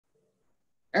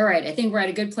All right, I think we're at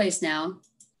a good place now.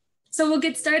 So we'll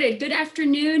get started. Good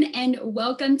afternoon and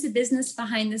welcome to Business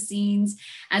Behind the Scenes.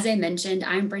 As I mentioned,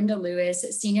 I'm Brenda Lewis,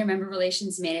 Senior Member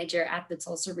Relations Manager at the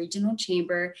Tulsa Regional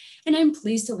Chamber, and I'm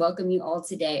pleased to welcome you all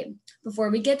today. Before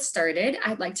we get started,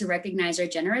 I'd like to recognize our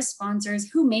generous sponsors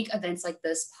who make events like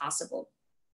this possible.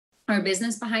 Our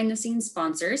Business Behind the Scenes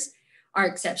sponsors are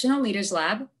Exceptional Leaders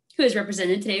Lab, who is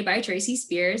represented today by Tracy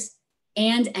Spears,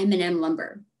 and M&M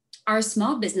Lumber. Our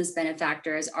small business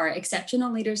benefactors are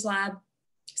Exceptional Leaders Lab,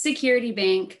 Security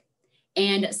Bank,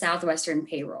 and Southwestern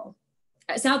Payroll,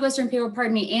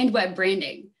 and Web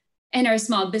Branding. And our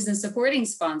small business supporting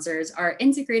sponsors are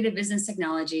Integrated Business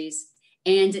Technologies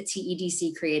and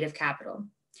TEDC Creative Capital.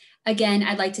 Again,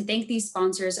 I'd like to thank these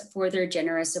sponsors for their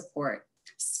generous support.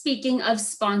 Speaking of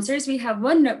sponsors, we have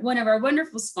one of our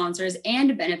wonderful sponsors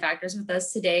and benefactors with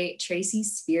us today, Tracy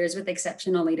Spears with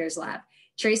Exceptional Leaders Lab.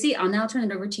 Tracy, I'll now turn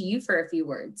it over to you for a few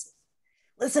words.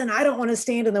 Listen, I don't want to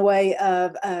stand in the way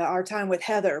of our time with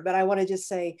Heather, but I want to just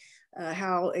say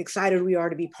how excited we are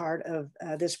to be part of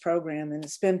this program. And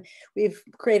we've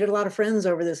created a lot of friends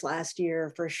over this last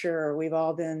year, for sure. We've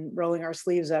all been rolling our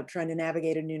sleeves up, trying to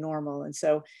navigate a new normal. And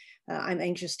so I'm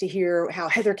anxious to hear how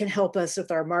Heather can help us with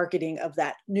our marketing of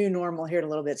that new normal here in a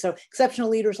little bit. So Exceptional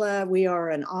Leaders Lab, we are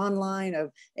an online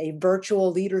a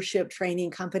virtual leadership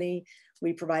training company.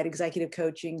 We provide executive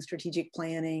coaching, strategic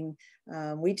planning.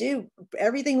 We do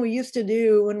everything we used to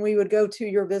do when we would go to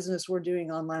your business, we're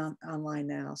doing online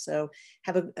now. So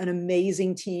have an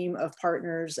amazing team of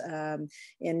partners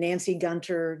in Nancy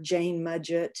Gunter, Jane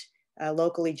Mudgett,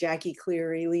 locally Jackie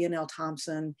Cleary, Leonelle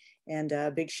Thompson, and a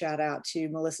big shout out to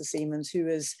Melissa Siemens, who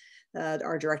is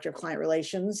our Director of Client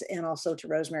Relations, and also to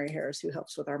Rosemary Harris, who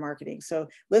helps with our marketing. So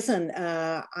listen,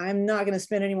 I'm not going to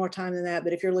spend any more time than that,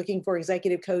 but if you're looking for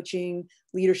executive coaching,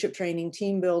 leadership training,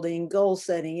 team building, goal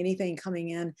setting, anything coming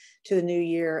in to the new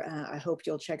year, I hope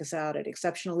you'll check us out at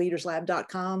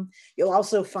exceptionalleaderslab.com. You'll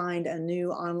also find a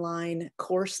new online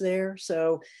course there.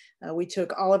 So we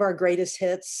took all of our greatest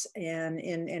hits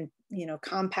and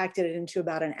compacted it into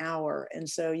about an hour. And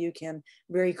so you can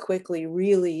very quickly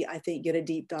really, I think, get a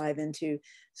deep dive into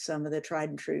some of the tried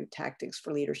and true tactics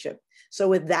for leadership. So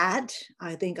with that,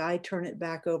 I think I turn it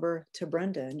back over to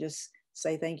Brenda and just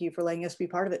say thank you for letting us be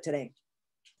part of it today.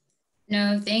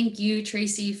 No, thank you,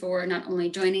 Tracy, for not only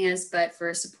joining us, but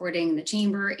for supporting the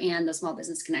Chamber and the Small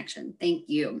Business Connection. Thank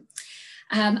you.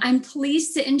 I'm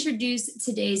pleased to introduce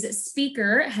today's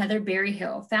speaker, Heather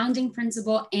Berryhill, founding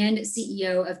principal and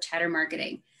CEO of Chatter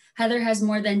Marketing. Heather has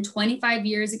more than 25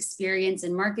 years experience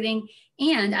in marketing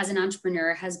and as an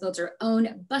entrepreneur has built her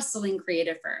own bustling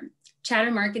creative firm.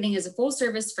 Chatter Marketing is a full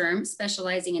service firm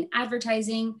specializing in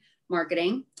advertising,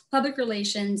 marketing, public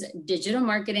relations, digital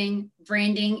marketing,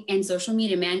 branding, and social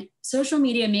media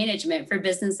management for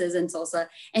businesses in Tulsa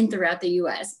and throughout the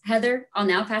US. Heather, I'll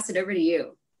now pass it over to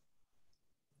you.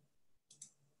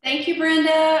 Thank you,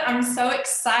 Brenda. I'm so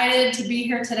excited to be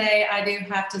here today. I do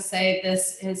have to say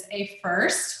this is a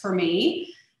first for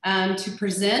me to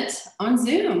present on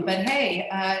Zoom, but hey,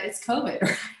 it's COVID,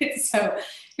 right? So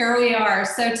here we are.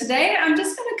 So today I'm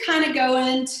just going to kind of go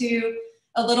into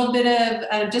a little bit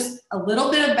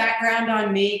of background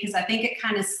on me, because I think it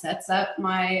kind of sets up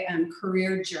my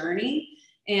career journey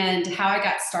and how I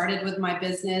got started with my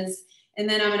business. And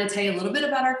then I'm going to tell you a little bit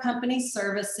about our company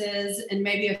services and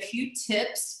maybe a few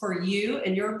tips for you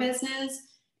and your business.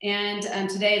 And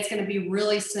today it's going to be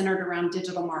really centered around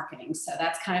digital marketing. So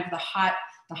that's kind of the hot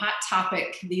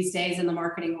topic these days in the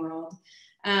marketing world.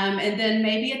 And then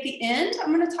maybe at the end,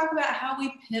 I'm going to talk about how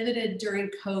we pivoted during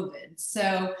COVID.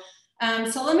 So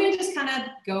let me just kind of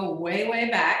go way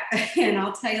back and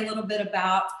I'll tell you a little bit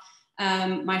about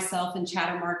myself and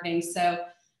Chatter Marketing. So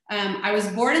I was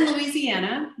born in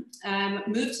Louisiana,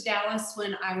 moved to Dallas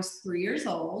when I was 3 years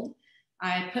old.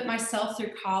 I put myself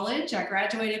through college. I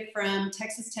graduated from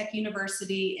Texas Tech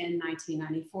University in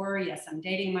 1994. Yes, I'm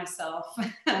dating myself.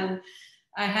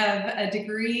 I have a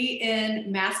degree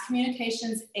in mass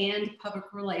communications and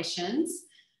public relations.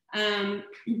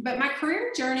 But my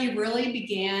career journey really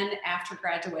began after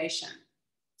graduation.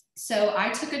 So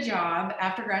I took a job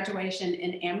after graduation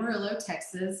in Amarillo,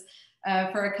 Texas,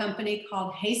 for a company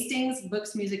called Hastings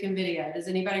Books, Music, and Video. Does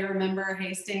anybody remember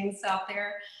Hastings out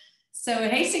there? So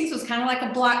Hastings was kind of like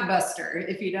a Blockbuster.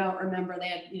 If you don't remember, they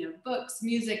had books,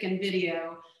 music, and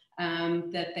video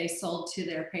that they sold to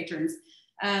their patrons.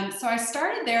 So I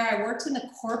started there. I worked in the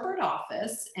corporate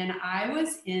office, and I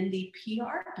was in the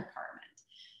PR department.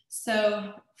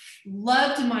 So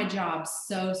loved my job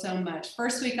so much.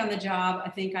 First week on the job, I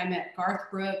think I met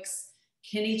Garth Brooks,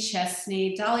 Kenny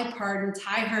Chesney, Dolly Parton,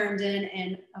 Ty Herndon,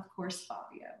 and of course,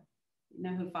 Fabio.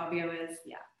 know who Fabio is?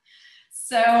 Yeah.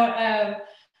 So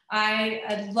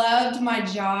I loved my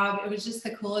job. It was just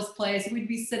the coolest place. We'd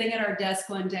be sitting at our desk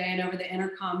one day and over the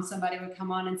intercom, somebody would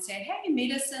come on and say, hey,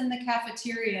 meet us in the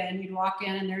cafeteria. And you'd walk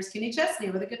in and there's Kenny Chesney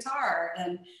with a guitar.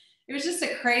 And it was just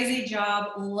a crazy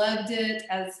job. Loved it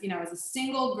as, you know, as a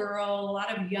single girl, a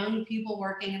lot of young people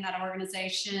working in that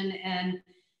organization. And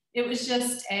it was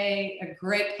just a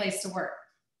great place to work.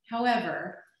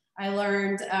 However, I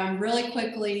learned really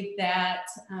quickly that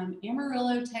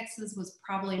Amarillo, Texas was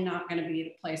probably not going to be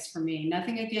the place for me.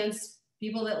 Nothing against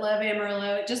people that love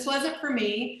Amarillo. It just wasn't for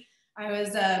me. I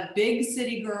was a big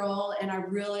city girl, and I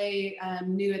really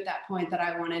knew at that point that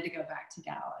I wanted to go back to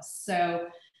Dallas. So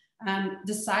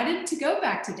decided to go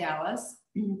back to Dallas.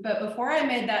 But before I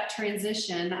made that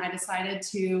transition, I decided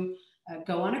to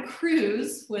go on a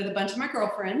cruise with a bunch of my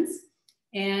girlfriends.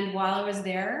 And while I was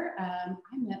there,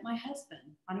 I met my husband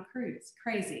on a cruise.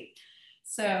 Crazy.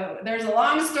 So there's a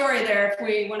long story there. If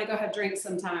we want to go have drinks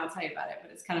sometime, I'll tell you about it, but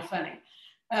it's kind of funny.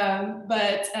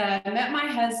 I met my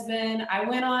husband. I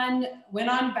went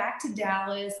on back to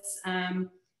Dallas.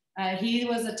 He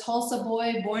was a Tulsa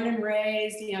boy, born and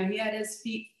raised. You know, he had his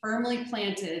feet firmly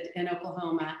planted in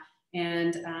Oklahoma.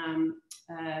 And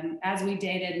as we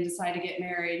dated and decided to get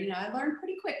married, you know, I learned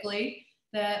pretty quickly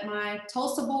that my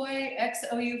Tulsa boy,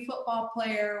 ex-OU football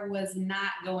player, was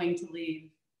not going to leave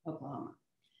Oklahoma.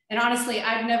 And honestly,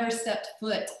 I'd never stepped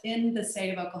foot in the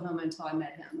state of Oklahoma until I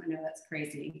met him. I know that's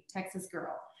crazy, Texas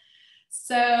girl.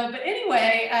 So, but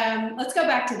anyway, let's go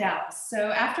back to Dallas.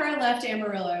 So after I left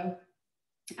Amarillo,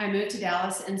 I moved to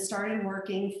Dallas and started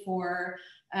working for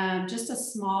just a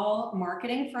small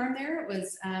marketing firm there. It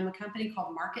was a company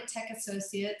called Market Tech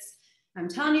Associates. I'm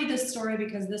telling you this story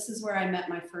because this is where I met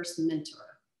my first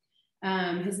mentor.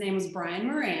 His name was Brian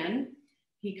Moran.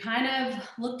 He kind of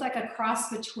looked like a cross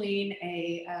between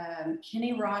a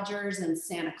Kenny Rogers and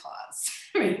Santa Claus.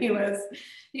 I mean, he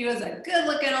was a good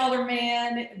looking older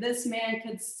man. This man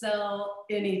could sell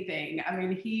anything. I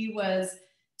mean, he was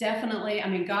definitely, I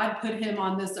mean, God put him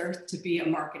on this earth to be a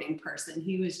marketing person.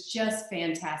 He was just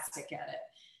fantastic at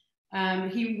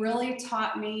it. He really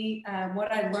taught me, what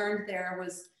I learned there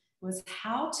was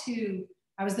how to,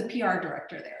 I was the PR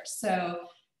director there. So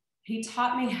he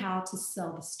taught me how to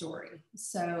sell the story.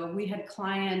 So we had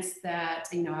clients that,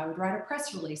 you know, I would write a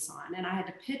press release on, and I had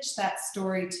to pitch that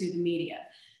story to the media.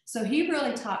 So he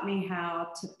really taught me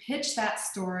how to pitch that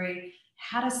story,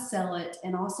 how to sell it,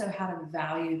 and also how to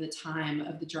value the time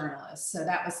of the journalist. So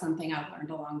that was something I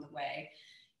learned along the way.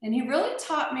 And he really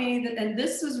taught me that, and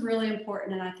this was really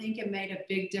important, and I think it made a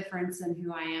big difference in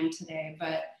who I am today,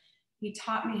 but he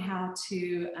taught me how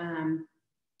to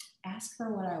ask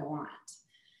for what I want.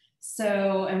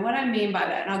 So, and what I mean by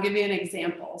that, and I'll give you an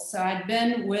example. So I'd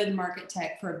been with Market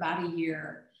Tech for about a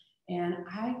year, and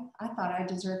I thought I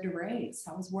deserved a raise.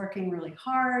 I was working really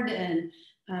hard and,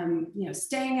 you know,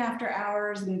 staying after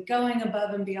hours and going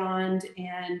above and beyond.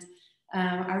 And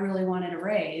I really wanted a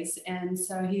raise. And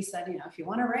so he said, you know, if you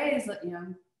want a raise, you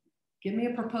know, give me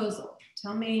a proposal.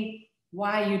 Tell me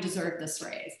why you deserve this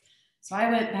raise. So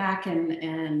I went back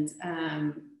and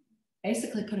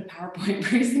basically put a PowerPoint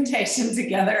presentation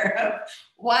together of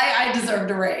why I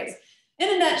deserved a raise.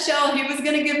 In a nutshell, he was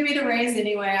going to give me the raise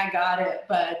anyway. I got it,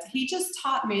 but he just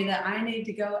taught me that I need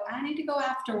to go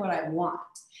after what I want.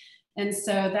 And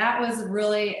so that was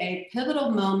really a pivotal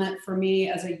moment for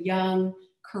me as a young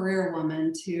career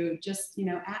woman to just, you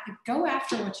know, go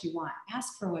after what you want,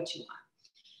 ask for what you want.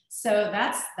 So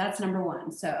that's number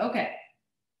one. So, okay.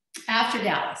 After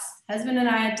Dallas, husband and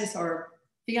I or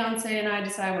fiance and I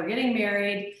decided we're getting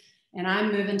married and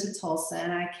I'm moving to Tulsa,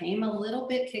 and I came a little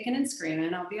bit kicking and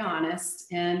screaming, I'll be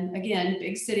honest. And again,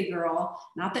 big city girl,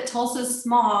 not that Tulsa's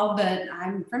small, but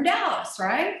I'm from Dallas,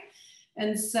 right?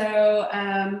 And so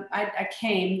I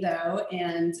came though,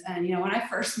 and you know, when I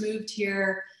first moved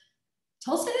here,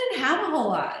 Tulsa didn't have a whole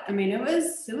lot. I mean, it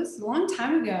was a long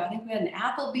time ago. I think we had an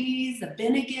Applebee's, a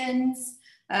Bennigan's.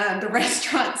 The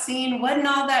restaurant scene wasn't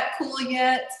all that cool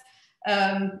yet.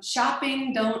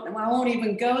 Shopping, I won't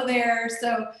even go there.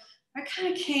 So I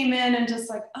kind of came in and just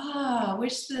like, I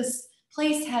wish this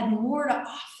place had more to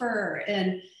offer.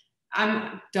 And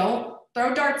don't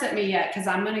throw darts at me yet, because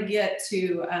I'm going to get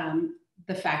to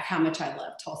the fact how much I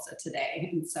love Tulsa today.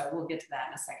 And so we'll get to that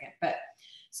in a second. But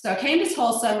so I came to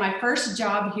Tulsa. My first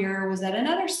job here was at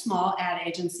another small ad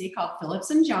agency called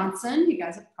Phillips & Johnson. You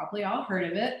guys have probably all heard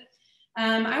of it.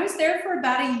 I was there for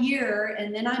about a year,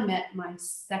 and then I met my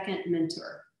second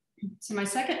mentor. So my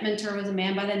second mentor was a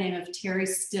man by the name of Terry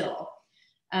Still.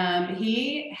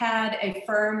 He had a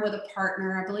firm with a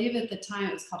partner. I believe at the time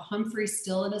it was called Humphrey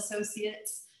Still and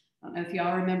Associates. I don't know if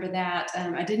y'all remember that.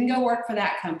 I didn't go work for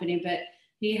that company, but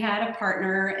he had a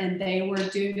partner and they were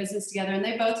doing business together, and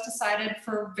they both decided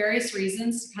for various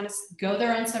reasons to kind of go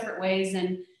their own separate ways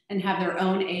and have their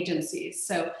own agencies.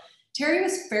 So Terry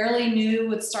was fairly new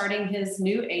with starting his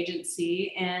new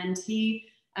agency, and he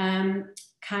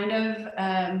kind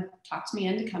of talked me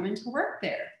into coming to work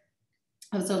there.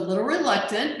 I was a little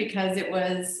reluctant because it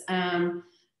was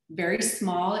very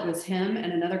small. It was him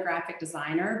and another graphic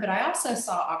designer, but I also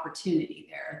saw opportunity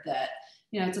there that,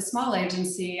 you know, it's a small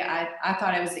agency. I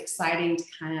thought it was exciting to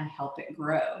kind of help it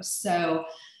grow. So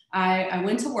I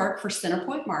went to work for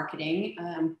Centerpoint Marketing.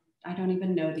 I don't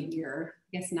even know the year,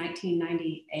 I guess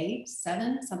 1998,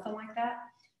 7, something like that.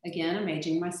 Again, I'm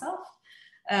aging myself.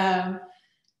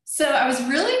 So I was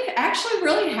actually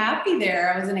really happy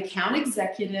there. I was an account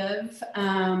executive,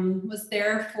 was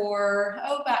there for,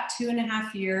 about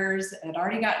 2.5 years. I'd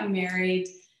already gotten married,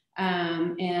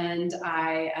 and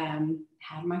I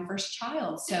had my first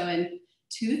child. So in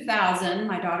 2000,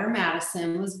 my daughter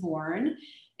Madison was born,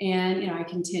 and, you know, I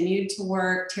continued to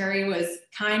work. Terry was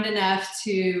kind enough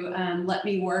to let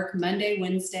me work Monday,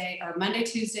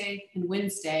 Tuesday, and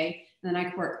Wednesday. And then I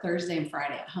could work Thursday and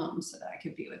Friday at home so that I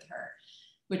could be with her,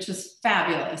 which was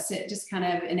fabulous. It just kind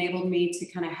of enabled me to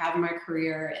kind of have my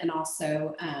career and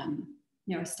also,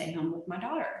 you know, stay home with my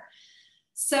daughter.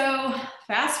 So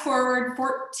fast forward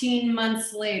 14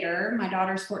 months later, my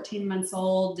daughter's 14 months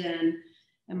old, and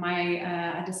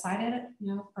I decided,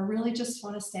 you know, I really just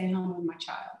want to stay home with my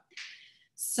child.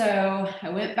 So I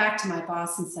went back to my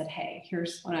boss and said, hey,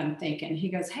 here's what I'm thinking. He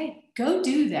goes, hey, go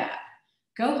do that.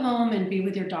 Go home and be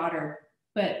with your daughter,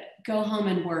 but go home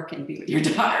and work and be with your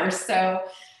daughter. So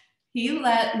he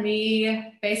let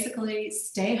me basically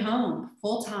stay home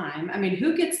full time. I mean,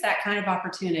 who gets that kind of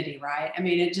opportunity, right? I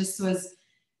mean, it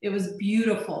was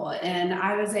beautiful. And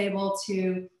I was able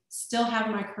to still have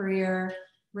my career,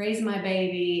 raise my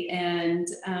baby, and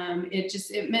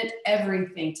it meant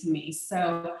everything to me.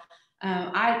 So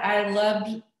I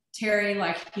loved Terry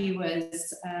like he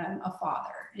was a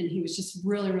father, and he was just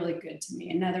really, really good to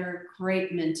me. Another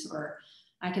great mentor.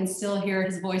 I can still hear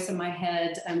his voice in my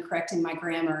head correcting my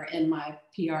grammar in my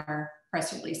PR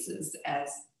press releases,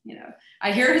 as, you know,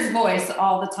 I hear his voice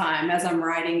all the time as I'm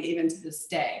writing, even to this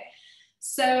day.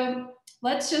 So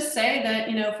let's just say that,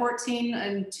 you know,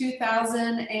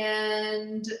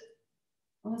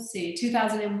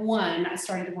 2001, I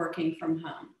started working from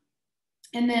home.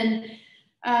 And then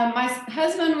my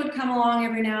husband would come along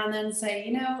every now and then and say,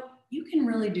 you know, you can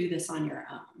really do this on your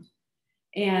own.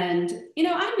 And, you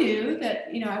know, I knew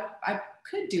that, you know, I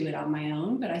could do it on my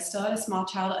own, but I still had a small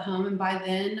child at home. And by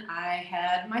then I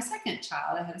had my second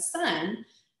child. I had a son,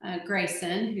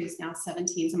 Grayson, who's now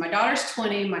 17. So my daughter's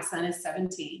 20, my son is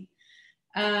 17.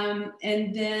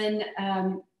 And then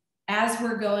as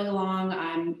we're going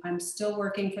along, I'm still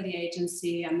working for the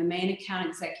agency. I'm the main account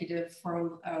executive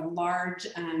for a large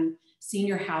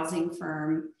senior housing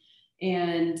firm,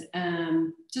 and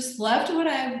just loved what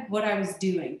I was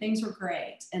doing. Things were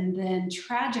great. And then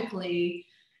tragically,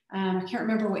 I can't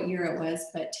remember what year it was,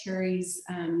 but Terry's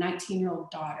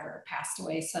 19-year-old daughter passed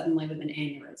away suddenly with an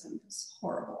aneurysm. It was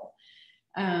horrible.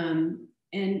 And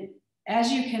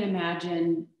as you can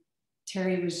imagine,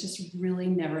 Terry was just really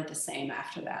never the same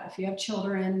after that. If you have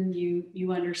children,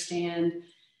 you understand.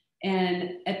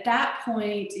 And at that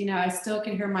point, you know, I still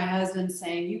can hear my husband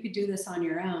saying, you could do this on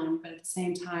your own, but at the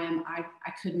same time, I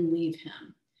couldn't leave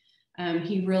him.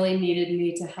 He really needed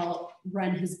me to help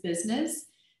run his business.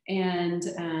 And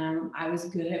I was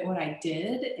good at what I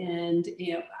did. And,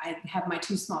 you know, I have my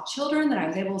 2 small children that I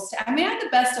was able to, I mean, I had the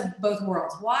best of both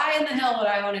worlds. Why in the hell would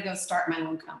I want to go start my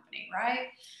own company, right?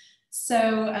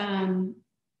 So,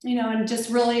 you know, and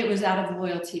just really it was out of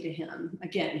loyalty to him.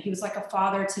 Again, he was like a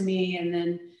father to me. And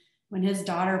then when his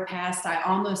daughter passed, I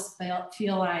almost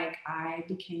feel like I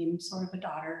became sort of a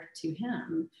daughter to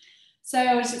him.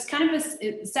 So it's just kind of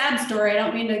a sad story. I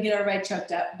don't mean to get everybody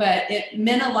choked up, but it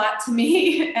meant a lot to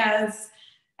me as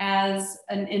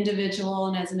an individual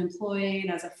and as an employee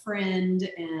and as a friend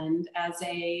and as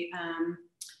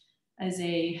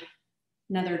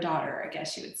another daughter, I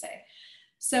guess you would say.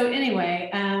 So anyway,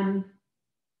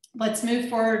 let's move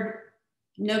forward.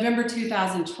 November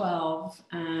 2012,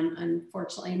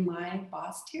 unfortunately, my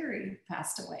boss, Terry,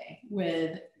 passed away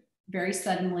very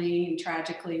suddenly and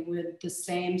tragically with the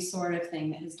same sort of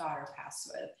thing that his daughter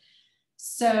passed with.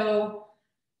 So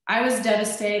I was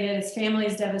devastated, his family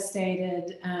is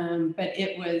devastated, but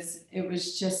it was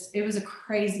a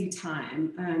crazy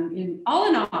time. All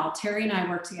in all, Terry and I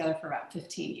worked together for about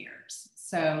 15 years.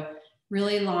 So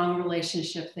really long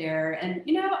relationship there. And,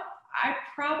 you know,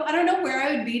 I don't know where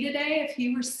I would be today if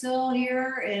he were still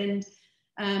here and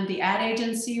the ad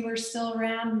agency were still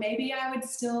around. Maybe I would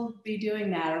still be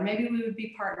doing that, or maybe we would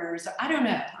be partners. I don't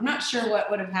know. I'm not sure what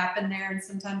would have happened there. And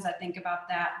sometimes I think about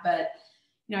that, but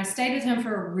you know, I stayed with him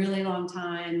for a really long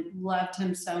time, loved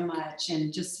him so much,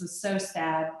 and just was so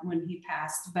sad when he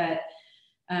passed. But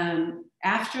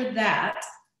after that,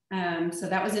 so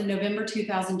that was in November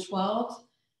 2012.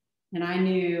 And I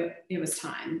knew it was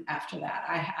time after that.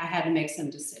 I had to make some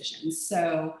decisions.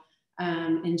 So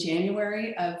in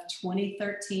January of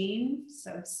 2013,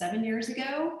 so 7 years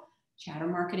ago, Chatter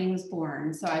Marketing was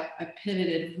born. So I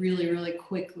pivoted really, really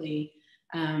quickly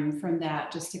from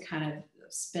that, just to kind of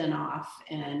spin off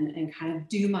and kind of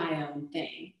do my own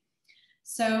thing.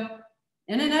 So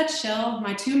in a nutshell,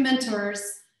 my two mentors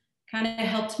kind of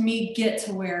helped me get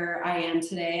to where I am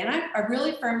today. And I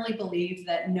really firmly believe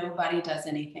that nobody does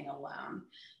anything alone.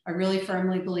 I really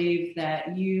firmly believe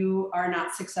that you are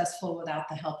not successful without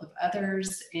the help of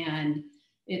others. And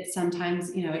it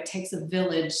sometimes, you know, it takes a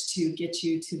village to get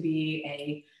you to be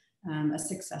a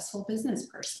successful business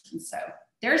person. So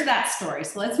there's that story.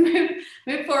 So let's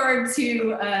move forward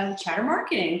to Chatter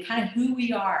Marketing, kind of who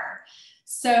we are.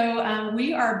 So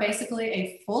we are basically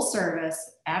a full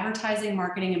service advertising,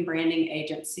 marketing, and branding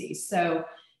agency. So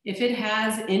if it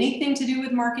has anything to do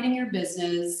with marketing your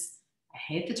business, I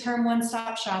hate the term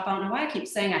one-stop shop. I don't know why I keep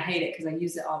saying I hate it, because I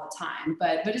use it all the time,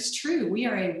 but it's true. We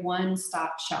are a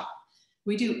one-stop shop.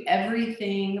 We do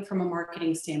everything from a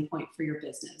marketing standpoint for your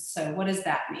business. So what does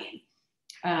that mean?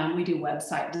 We do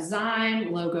website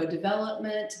design, logo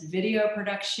development, video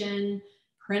production,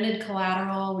 printed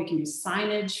collateral. We can do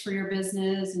signage for your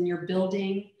business and your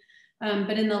building.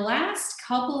 But in the last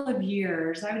couple of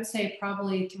years, I would say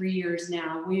probably 3 years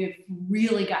now, we have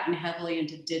really gotten heavily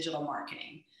into digital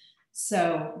marketing.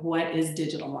 So what is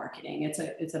digital marketing?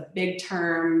 It's a big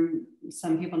term.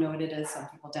 Some people know what it is, some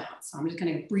people don't. So I'm just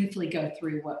going to briefly go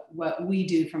through what we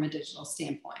do from a digital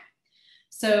standpoint.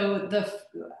 So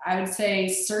I would say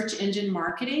search engine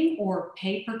marketing or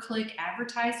pay-per-click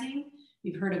advertising.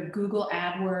 You've heard of Google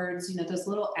AdWords, you know, those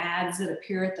little ads that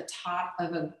appear at the top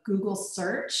of a Google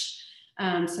search.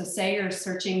 So say you're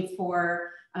searching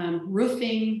for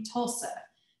roofing Tulsa.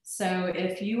 So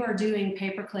if you are doing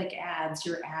pay-per-click ads,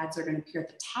 your ads are going to appear at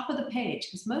the top of the page,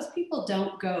 because most people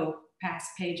don't go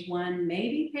past page 1,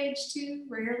 maybe page 2,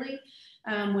 rarely,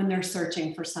 when they're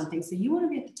searching for something. So you want to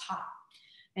be at the top.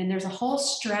 And there's a whole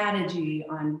strategy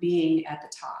on being at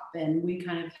the top, and we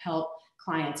kind of help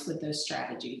clients with those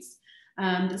strategies.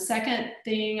 The second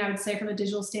thing I would say from a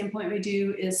digital standpoint we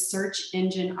do is search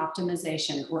engine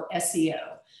optimization, or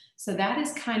SEO. So that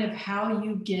is kind of how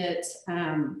you get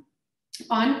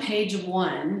on page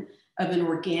 1 of an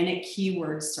organic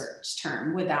keyword search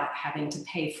term without having to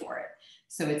pay for it.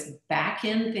 So it's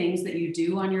back-end things that you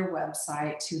do on your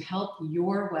website to help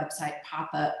your website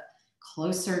pop up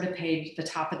closer to the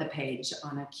top of the page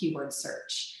on a keyword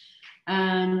search.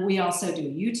 We also do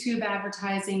YouTube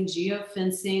advertising,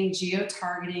 geofencing,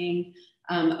 geo-targeting,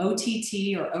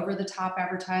 OTT, or over-the-top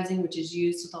advertising, which is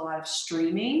used with a lot of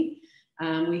streaming.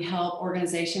 We help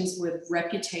organizations with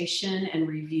reputation and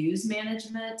reviews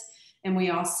management. And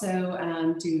we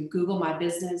also do Google My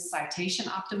Business citation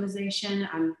optimization.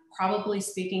 I'm probably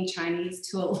speaking Chinese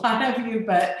to a lot of you,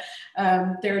 but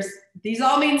these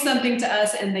all mean something to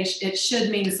us, and it should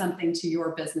mean something to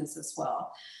your business as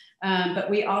well. But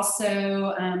we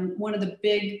also, one of the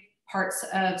big parts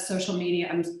of social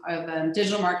media, of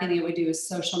digital marketing that we do is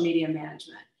social media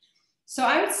management. So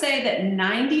I would say that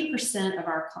 90% of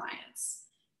our clients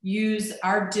use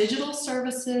our digital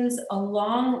services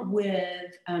along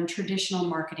with traditional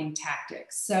marketing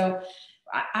tactics. So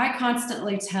I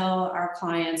constantly tell our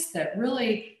clients that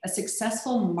really a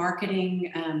successful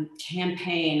marketing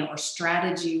campaign or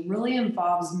strategy really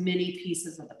involves many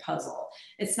pieces of the puzzle.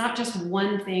 It's not just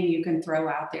one thing you can throw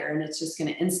out there and it's just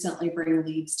going to instantly bring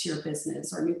leads to your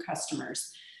business or new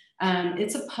customers.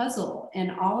 It's a puzzle,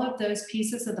 and all of those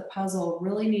pieces of the puzzle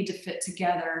really need to fit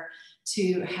together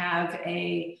to have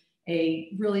a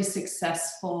really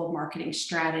successful marketing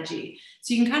strategy.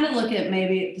 So you can kind of look at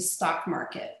maybe the stock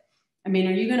market. I mean,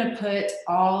 are you going to put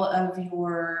all of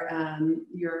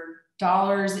your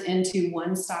dollars into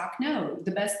one stock? No,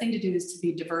 the best thing to do is to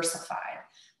be diversified.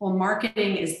 Well,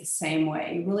 marketing is the same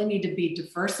way. You really need to be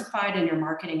diversified in your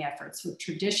marketing efforts with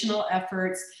traditional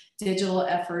efforts, digital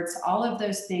efforts, all of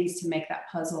those things to make that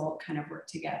puzzle kind of work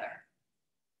together.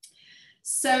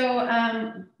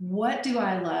 So what do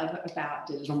I love about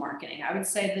digital marketing? I would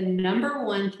say the number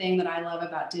one thing that I love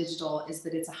about digital is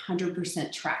that it's 100%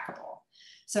 trackable.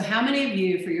 So how many of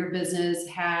you for your business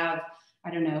have, I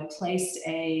don't know, placed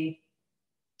a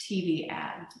TV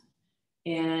ad.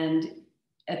 And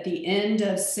at the end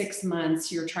of 6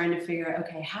 months, you're trying to figure out,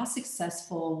 okay, how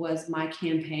successful was my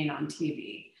campaign on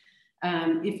TV?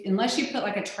 Unless you put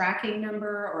like a tracking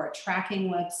number or a tracking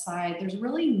website, there's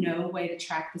really no way to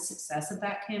track the success of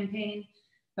that campaign.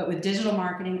 But with digital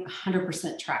marketing,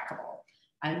 100% trackable.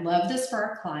 I love this for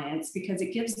our clients because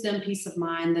it gives them peace of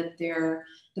mind that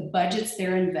the budgets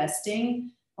they're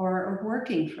investing are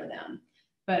working for them.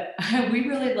 But we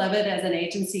really love it as an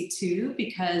agency too,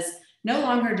 because no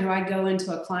longer do I go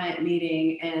into a client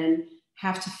meeting and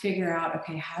have to figure out,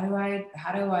 okay, how do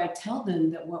I tell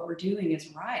them that what we're doing is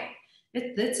right?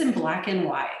 It's in black and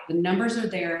white. The numbers are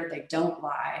there, they don't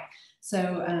lie.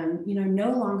 So,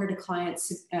 no longer do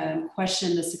clients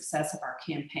question the success of our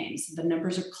campaigns. The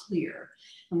numbers are clear.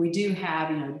 And we do have,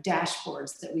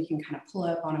 dashboards that we can kind of pull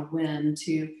up on a whim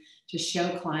to show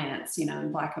clients,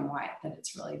 in black and white that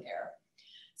it's really there.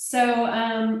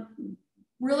 So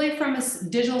really from a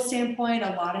digital standpoint,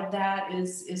 a lot of that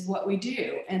is what we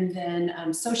do. And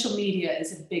then social media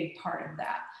is a big part of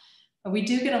that. But we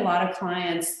do get a lot of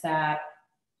clients that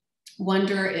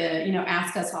wonder,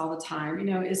 ask us all the time,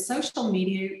 is social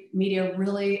media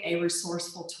really a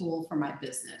resourceful tool for my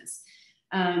business?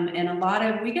 And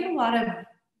we get a lot of,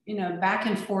 back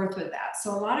and forth with that.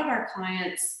 So a lot of our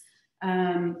clients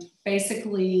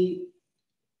basically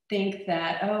think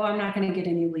that, oh, I'm not going to get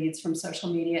any leads from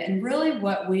social media. And really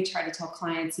what we try to tell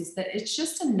clients is that it's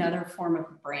just another form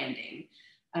of branding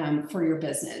for your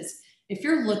business. If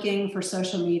you're looking for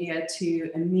social media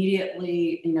to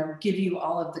immediately, give you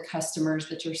all of the customers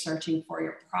that you're searching for,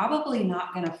 you're probably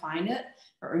not going to find it.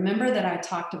 But remember that I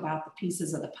talked about the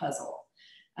pieces of the puzzle.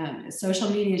 Social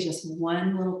media is just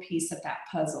one little piece of that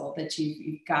puzzle that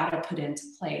you've got to put into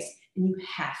place, and you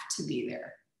have to be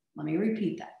there. Let me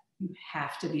repeat that. You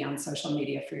have to be on social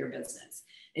media for your business.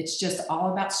 It's just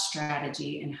all about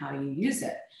strategy and how you use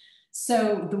it.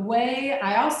 So the way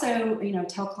I also,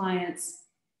 tell clients,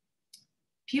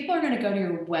 people are going to go to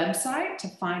your website to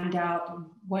find out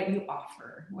what you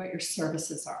offer, what your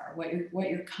services are, what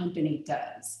your company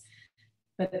does.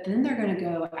 But then they're going to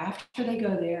go, after they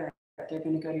go there, they're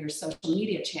going to go to your social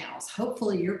media channels.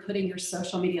 Hopefully you're putting your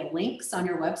social media links on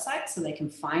your website so they can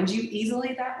find you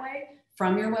easily that way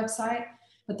from your website.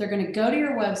 But they're going to go to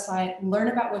your website, learn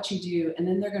about what you do, and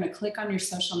then they're going to click on your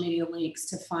social media links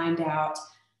to find out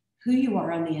who you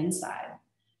are on the inside.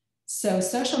 So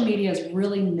social media is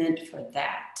really meant for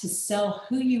that, to sell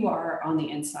who you are on the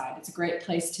inside. It's a great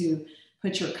place to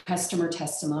put your customer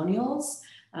testimonials,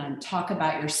 talk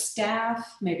about your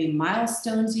staff, maybe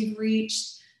milestones you've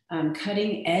reached,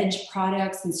 cutting edge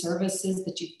products and services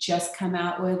that you've just come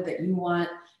out with that you want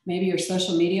maybe your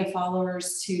social media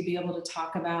followers to be able to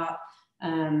talk about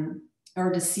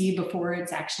or to see before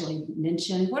it's actually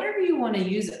mentioned, whatever you want to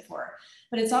use it for.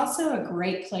 But it's also a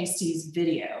great place to use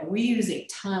video. We do a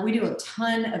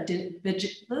ton of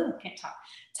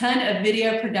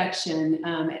video production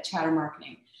at Chatter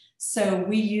Marketing. So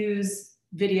we use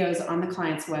videos on the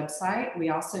client's website. We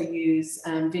also use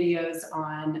videos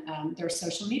on their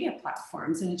social media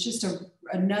platforms. And it's just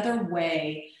another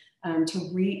way to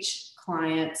reach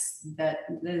clients that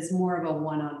is more of a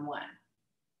one-on-one.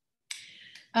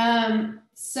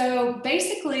 So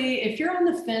basically, if you're on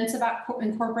the fence about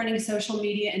incorporating social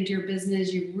media into your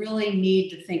business, you really need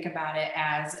to think about it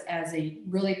as a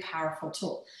really powerful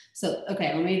tool. So,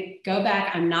 okay, let me go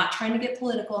back. I'm not trying to get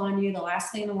political on you. The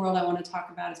last thing in the world I want to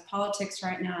talk about is politics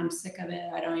right now. I'm sick of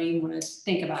it. I don't even want to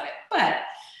think about it. But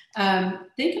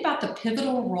think about the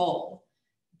pivotal role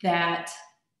that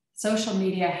social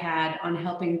media had on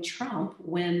helping Trump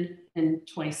win in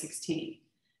 2016.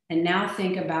 And now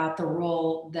think about the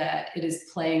role that it is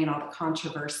playing in all the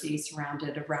controversy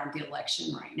surrounded around the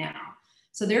election right now.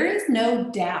 So there is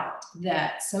no doubt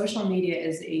that social media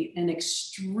is an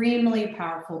extremely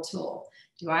powerful tool.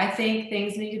 Do I think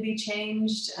things need to be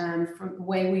changed from the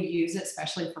way we use it,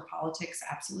 especially for politics?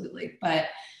 Absolutely. But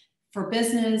for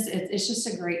business, it's just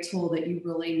a great tool that you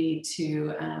really need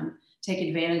to take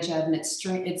advantage of. And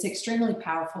it's extremely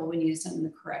powerful when used in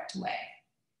the correct way.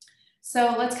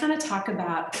 So let's kind of talk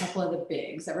about a couple of the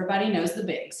bigs. Everybody knows the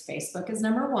bigs. Facebook is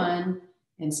number 1.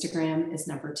 Instagram is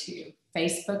number 2.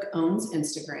 Facebook owns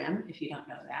Instagram, if you don't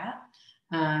know that.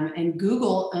 And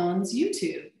Google owns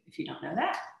YouTube, if you don't know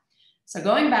that. So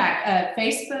going back,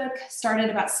 Facebook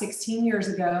started about 16 years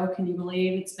ago. Can you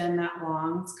believe it's been that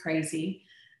long? It's crazy.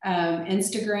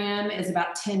 Instagram is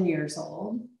about 10 years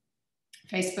old.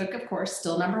 Facebook, of course,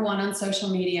 still number 1 on social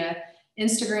media.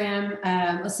 Instagram,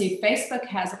 let's see, Facebook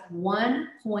has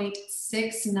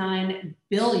 1.69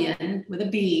 billion with a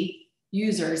B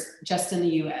users just in the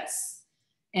US.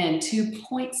 and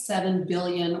 2.7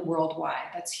 billion worldwide.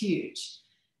 That's huge.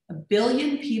 1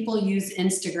 billion people use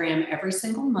Instagram every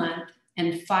single month,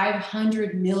 and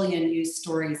 500 million use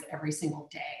stories every single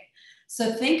day.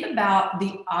 So think about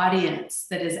the audience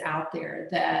that is out there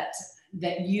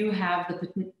that you have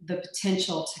the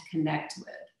potential to connect with.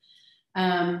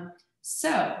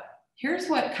 So here's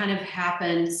what kind of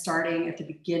happened starting at the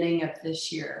beginning of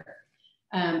this year.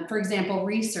 For example,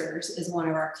 Research is one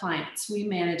of our clients. We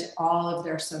manage all of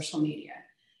their social media.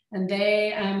 And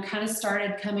they kind of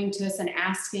started coming to us and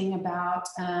asking about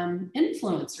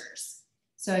influencers.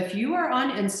 So if you are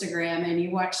on Instagram and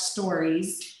you watch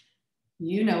stories,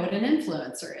 you know what an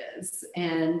influencer is.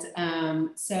 And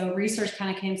so Research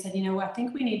kind of came and said, you know, I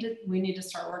think we need to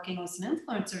start working with some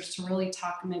influencers to really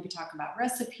maybe talk about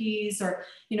recipes, or,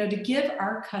 you know, to give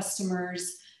our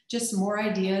customers just more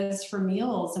ideas for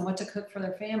meals and what to cook for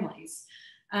their families.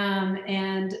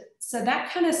 And so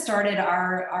that kind of started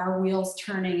our wheels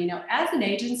turning. You know, as an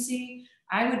agency,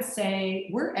 I would say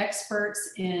we're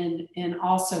experts in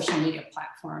all social media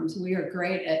platforms. We are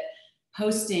great at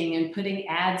posting and putting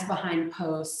ads behind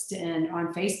posts and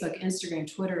on Facebook,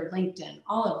 Instagram, Twitter, LinkedIn,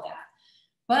 all of that.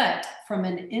 But from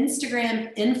an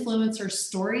Instagram influencer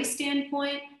story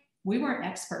standpoint, we weren't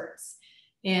experts.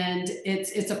 And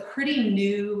it's a pretty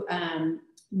new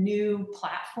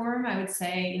platform, I would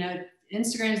say. You know,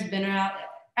 Instagram's been out,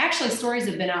 actually stories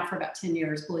have been out for about 10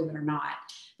 years, believe it or not,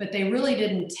 but they really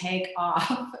didn't take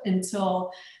off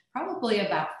until probably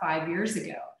about 5 years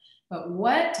ago. But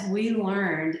what we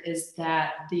learned is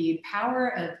that the power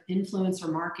of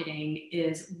influencer marketing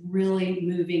is really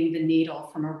moving the needle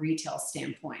from a retail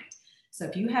standpoint. So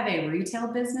if you have a retail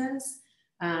business,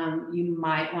 you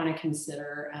might want to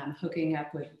consider hooking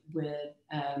up with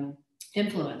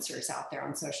influencers out there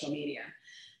on social media.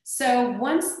 So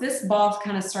once this ball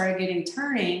kind of started getting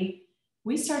turning,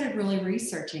 we started really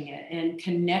researching it and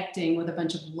connecting with a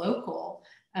bunch of local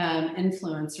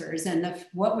influencers. And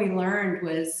what we learned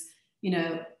was, you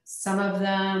know, some of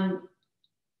them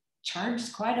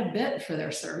charged quite a bit for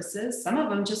their services. Some of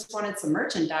them just wanted some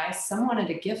merchandise. Some wanted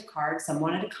a gift card. Some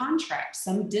wanted a contract.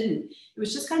 Some didn't. It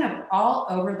was just kind of all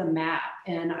over the map.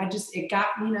 And it got,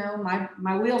 you know,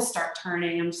 my wheels start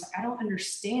turning. I'm just like, I don't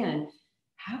understand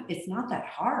how it's not that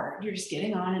hard. You're just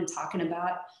getting on and talking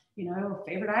about, you know,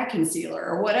 favorite eye concealer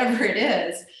or whatever it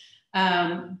is.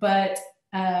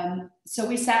 So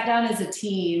we sat down as a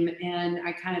team, and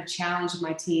I kind of challenged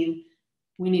my team.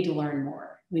 We need to learn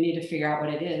more. We need to figure out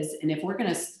what it is. And if we're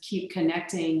going to keep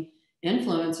connecting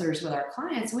influencers with our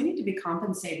clients, we need to be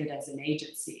compensated as an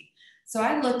agency. So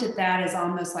I looked at that as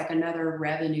almost like another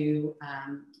revenue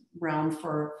realm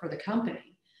for the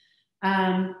company.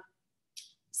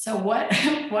 So what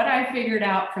I figured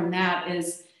out from that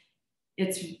is,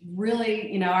 it's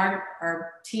really, you know,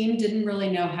 our team didn't really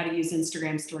know how to use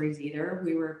Instagram stories either.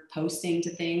 We were posting to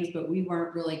things, but we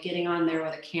weren't really getting on there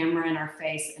with a camera in our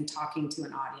face and talking to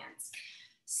an audience.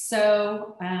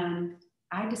 So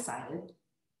I decided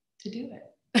to do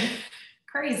it.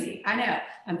 Crazy, I know.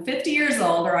 I'm 50 years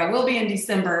old, or I will be in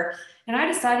December, and I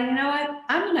decided, you know what?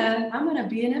 I'm gonna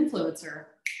be an influencer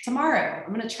tomorrow.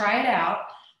 I'm gonna try it out.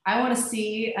 I want to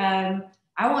see.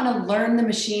 I want to learn the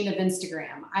machine of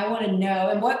Instagram. I want to know,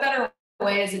 and what better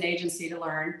way as an agency to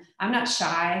learn? I'm not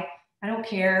shy. I don't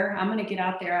care. I'm going to get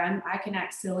out there. I can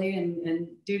act silly and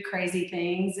do crazy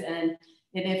things. And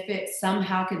if it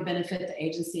somehow could benefit the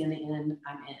agency in the end,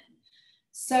 I'm in.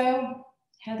 So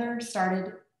Heather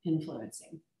started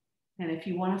influencing. And if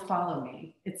you want to follow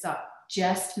me, it's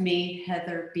just me,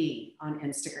 Heather B, on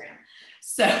Instagram.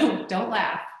 So don't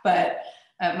laugh, but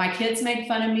my kids made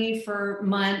fun of me for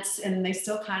months, and they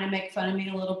still kind of make fun of me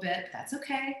a little bit. That's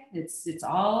okay. It's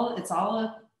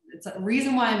a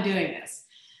reason why I'm doing this.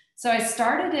 So I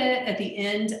started it at the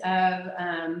end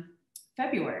of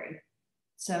February.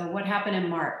 So what happened in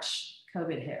March?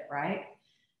 COVID hit, right?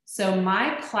 So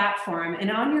my platform, and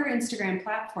on your Instagram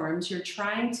platforms, you're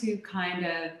trying to kind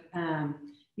of,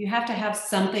 you have to have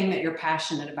something that you're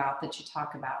passionate about that you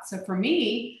talk about. So for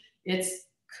me, it's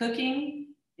cooking,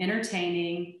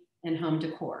 entertaining, and home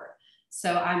decor.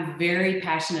 So I'm very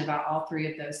passionate about all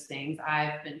three of those things.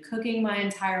 I've been cooking my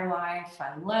entire life.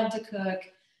 I love to cook.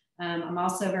 I'm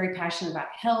also very passionate about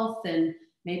health, and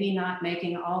maybe not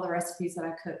making all the recipes that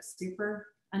I cook super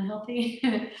unhealthy.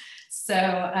 So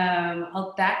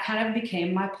that kind of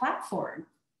became my platform.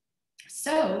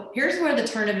 So here's where the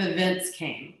turn of events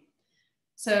came.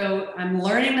 So I'm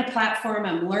learning the platform,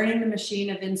 I'm learning the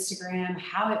machine of Instagram,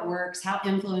 how it works, how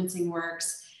influencing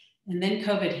works. And then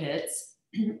COVID hits,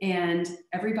 and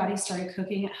everybody started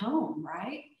cooking at home,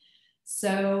 right?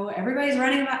 So everybody's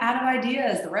running out of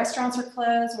ideas. The restaurants are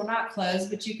closed. Well, not closed,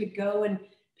 but you could go and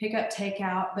pick up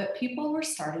takeout, but people were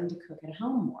starting to cook at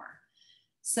home more.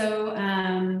 So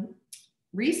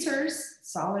Reesers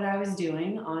saw what I was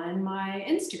doing on my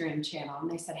Instagram channel,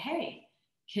 and they said, hey,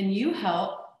 can you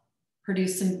help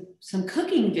produce some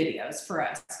cooking videos for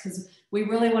us? Because we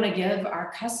really want to give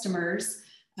our customers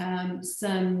some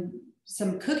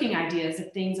cooking ideas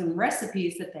of things and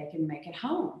recipes that they can make at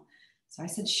home. So I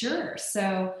said, sure.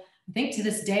 So I think to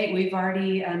this date, we've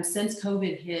already, since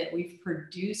COVID hit, we've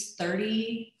produced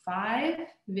 35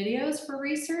 videos for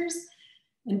Reesers.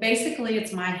 And basically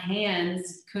it's my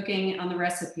hands cooking on the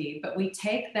recipe, but we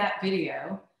take that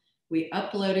video, we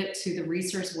upload it to the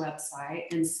Reesers website,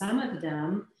 and some of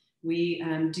them we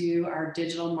do our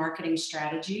digital marketing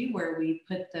strategy where we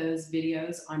put those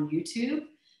videos on YouTube.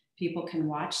 People can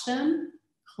watch them,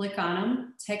 click on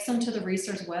them, takes them to the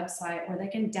Reesers website where they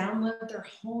can download their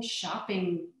whole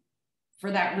shopping for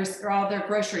that, or all their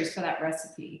groceries for that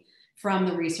recipe from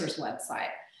the Reesers website.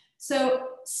 So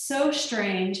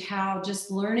strange how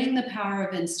just learning the power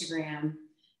of Instagram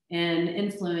and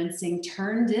influencing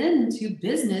turned into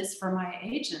business for my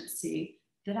agency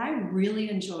that I really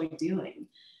enjoy doing.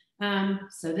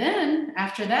 So then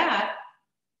after that,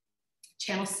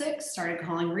 Channel 6 started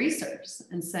calling Reesers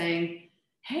and saying,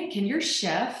 hey, can your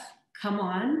chef come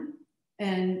on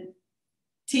and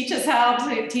teach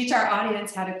our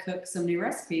audience how to cook some new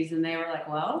recipes? And they were like,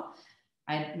 well,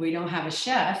 we don't have a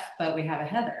chef, but we have a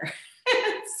Heather.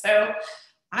 So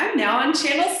I'm now on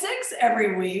Channel 6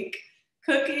 every week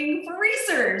cooking for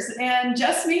Reesers, and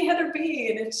just me, Heather B.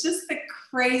 And it's just the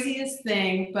craziest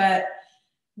thing, but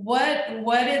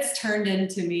what it's turned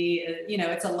into me,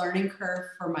 it's a learning curve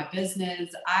for my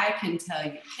business. I can tell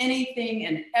you anything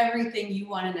and everything you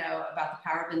want to know about the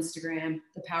power of Instagram,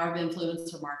 the power of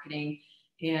influencer marketing.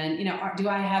 And, do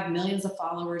I have millions of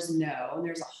followers? No. And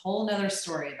there's a whole nother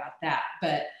story about that,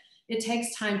 but it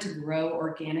takes time to grow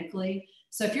organically.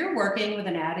 So if you're working with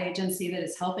an ad agency that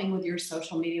is helping with your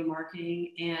social media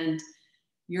marketing and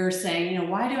you're saying,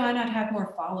 why do I not have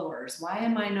more followers? Why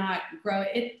am I not growing?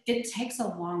 It takes a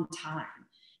long time.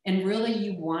 And really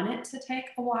you want it to take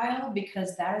a while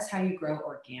because that is how you grow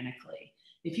organically.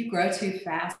 If you grow too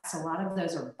fast, a lot of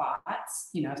those are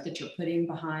bots, that you're putting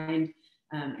behind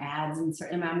ads.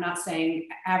 And I'm not saying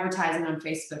advertising on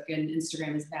Facebook and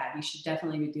Instagram is bad. You should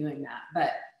definitely be doing that.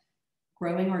 But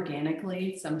growing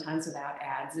organically, sometimes without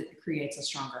ads, it creates a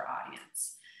stronger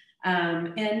audience.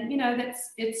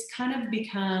 It's kind of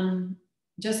become,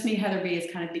 Just Me, Heather B has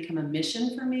kind of become a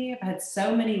mission for me. I've had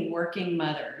so many working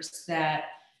mothers that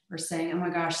are saying, oh my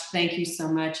gosh, thank you so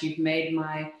much. You've made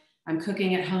I'm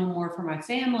cooking at home more for my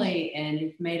family, and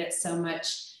you've made it so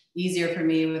much easier for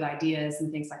me with ideas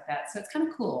and things like that. So it's kind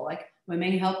of cool, like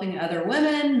women helping other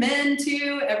women, men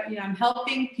too. I'm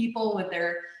helping people with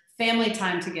their family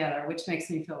time together, which makes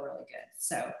me feel really good.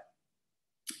 So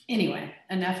anyway,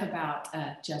 enough about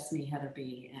Just Me, Heather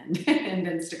B and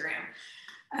Instagram.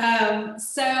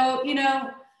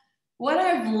 What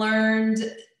I've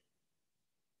learned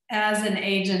as an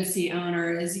agency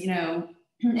owner is,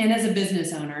 and as a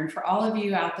business owner, and for all of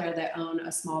you out there that own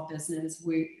a small business,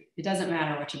 it doesn't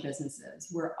matter what your business is.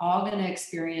 We're all going to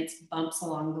experience bumps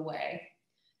along the way.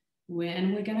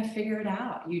 When we got to figure it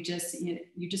out, you just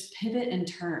pivot and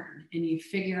turn, and you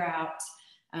figure out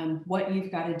what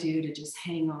you've got to do to just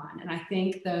hang on. And I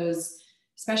think those,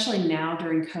 especially now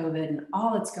during COVID and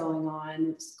all that's going on,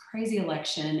 it's a crazy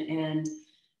election, and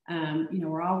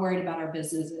we're all worried about our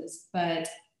businesses, but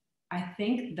I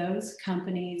think those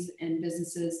companies and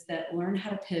businesses that learn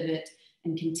how to pivot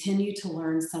and continue to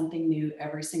learn something new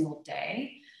every single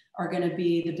day are going to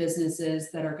be the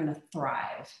businesses that are going to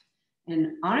thrive.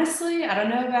 And honestly, I don't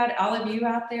know about all of you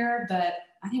out there, but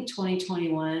I think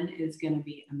 2021 is going to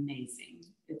be amazing.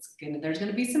 There's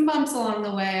going to be some bumps along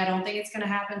the way. I don't think it's going to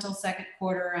happen until second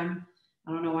quarter.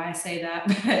 I don't know why I say that,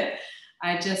 but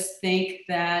I just think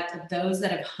that those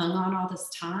that have hung on all this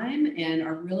time and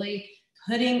are really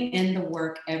putting in the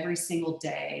work every single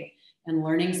day and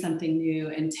learning something new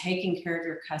and taking care of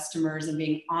your customers and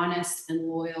being honest and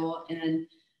loyal. And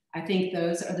I think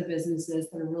those are the businesses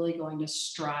that are really going to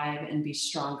strive and be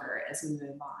stronger as we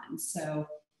move on. So,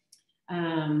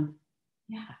 I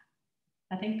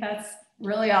think that's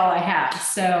really all I have.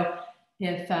 So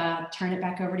turn it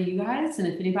back over to you guys. And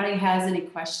if anybody has any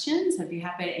questions, I'd be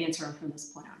happy to answer them from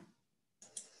this point on.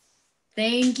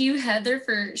 Thank you, Heather,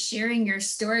 for sharing your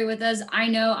story with us. I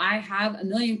know I have a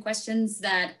million questions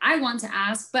that I want to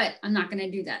ask, but I'm not going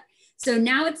to do that. So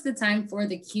now it's the time for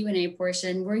the Q&A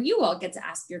portion where you all get to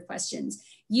ask your questions.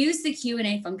 use the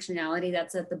Q&A functionality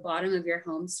that's at the bottom of your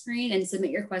home screen and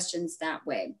submit your questions that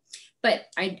way. But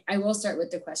I will start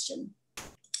with the question.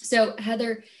 So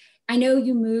Heather, I know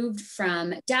you moved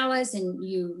from Dallas and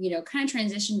you kind of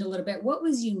transitioned a little bit. What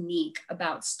was unique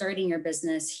about starting your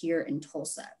business here in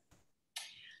Tulsa?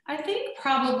 I think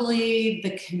probably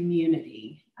the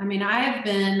community. I mean, I have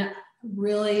been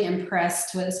really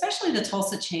impressed with, especially the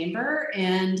Tulsa Chamber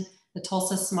and the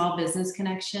Tulsa Small Business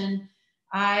Connection.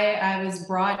 I was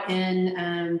brought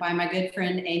in by my good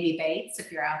friend, Amy Bates,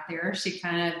 if you're out there. She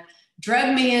kind of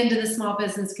drug me into the Small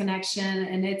Business Connection,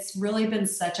 and it's really been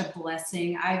such a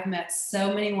blessing. I've met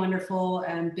so many wonderful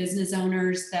business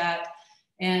owners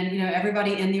and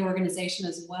everybody in the organization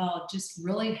as well, just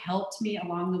really helped me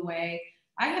along the way.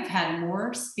 I have had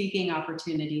more speaking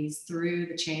opportunities through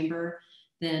the chamber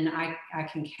than I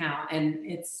can count, and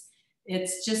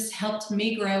it's just helped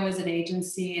me grow as an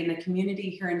agency in the community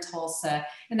here in Tulsa.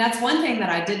 And that's one thing that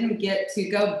I didn't get to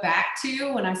go back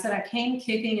to when I said I came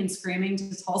kicking and screaming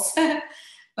to Tulsa.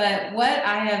 But what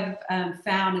I have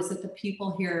found is that the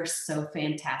people here are so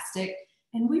fantastic.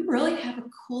 And we really have a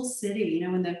cool city.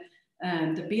 When the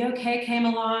BOK came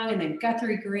along and then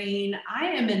Guthrie Green, I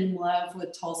am in love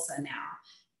with Tulsa now.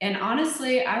 And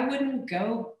honestly, I wouldn't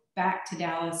go back to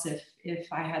Dallas if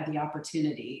I had the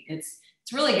opportunity. It's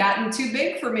really gotten too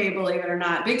big for me, believe it or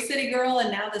not. Big city girl,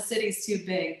 and now the city's too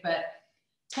big. But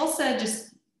Tulsa,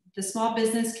 just the small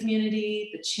business community,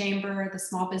 the chamber, the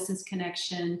Small Business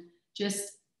Connection,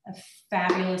 just a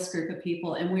fabulous group of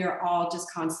people. And we are all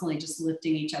just constantly just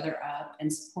lifting each other up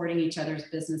and supporting each other's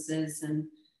businesses. And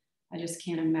I just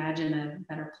can't imagine a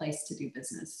better place to do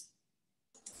business.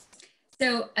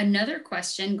 So another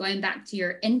question, going back to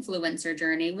your influencer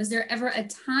journey, was there ever a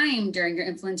time during your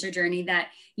influencer journey that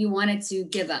you wanted to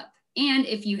give up? And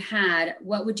if you had,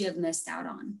 what would you have missed out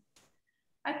on?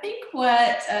 I think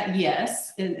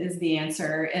yes is the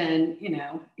answer. And,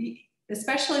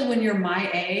 especially when you're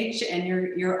my age and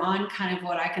you're on kind of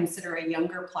what I consider a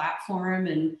younger platform,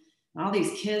 and all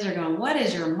these kids are going, what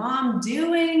is your mom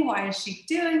doing? Why is she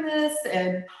doing this?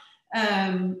 And,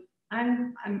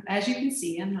 I'm as you can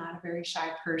see, I'm not a very shy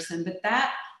person, but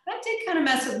that did kind of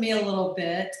mess with me a little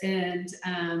bit. And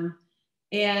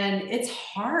it's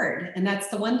hard. And that's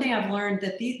the one thing I've learned,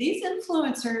 that these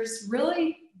influencers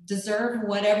really deserve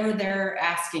whatever they're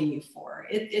asking you for.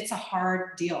 It's a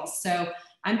hard deal. So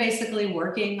I'm basically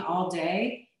working all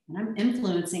day and I'm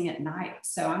influencing at night.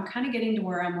 So I'm kind of getting to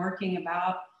where I'm working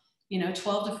about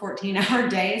 12 to 14 hour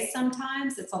days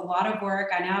sometimes. It's a lot of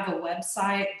work. I now have a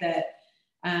website that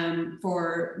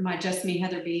for my Just Me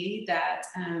Heather B, that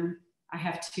I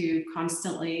have to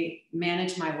constantly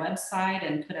manage my website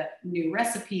and put up new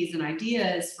recipes and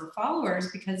ideas for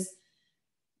followers, because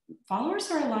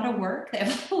followers are a lot of work. They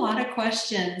have a lot of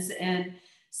questions. And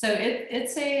so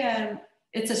it's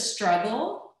a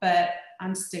struggle, but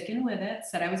I'm sticking with it.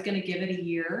 Said I was going to give it a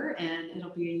year, and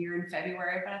it'll be a year in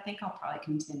February, but I think I'll probably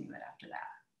continue it after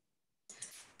that.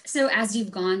 So as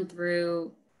you've gone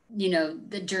through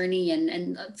the journey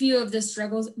and a few of the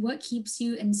struggles, what keeps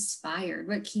you inspired?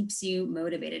 What keeps you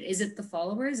motivated? Is it the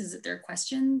followers? Is it their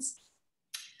questions?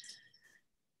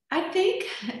 I think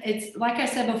it's, like I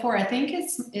said before, I think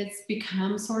it's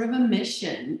become sort of a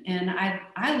mission. And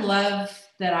I love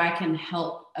that I can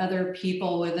help other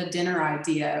people with a dinner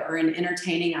idea or an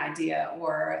entertaining idea,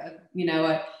 or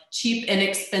a cheap,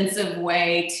 inexpensive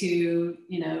way to,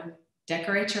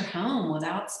 decorate your home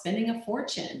without spending a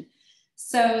fortune.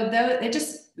 So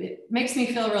it makes me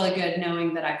feel really good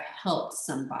knowing that I've helped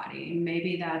somebody.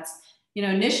 Maybe that's,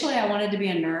 initially I wanted to be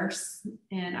a nurse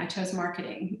and I chose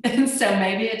marketing. And so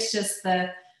maybe it's just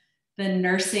the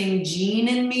nursing gene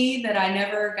in me that I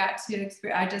never got to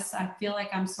experience. I feel like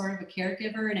I'm sort of a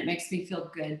caregiver, and it makes me feel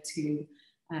good to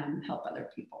help other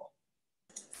people.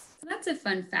 That's a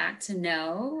fun fact to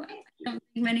know. I don't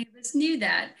think many of us knew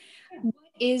that. What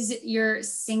is your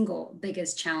single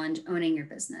biggest challenge owning your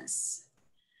business?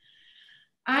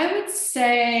 I would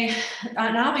say,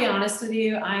 and I'll be honest with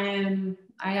you,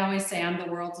 I always say I'm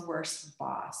the world's worst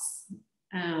boss.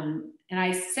 And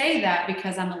I say that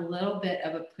because I'm a little bit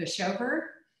of a pushover.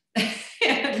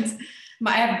 And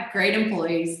I have great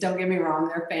employees, don't get me wrong,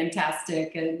 they're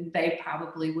fantastic, and they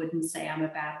probably wouldn't say I'm a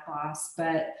bad boss,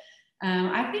 but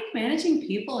I think managing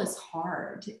people is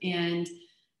hard. And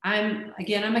I'm a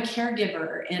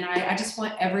caregiver, and I just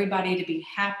want everybody to be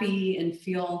happy and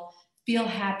feel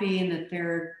happy and that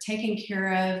they're taken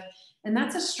care of. And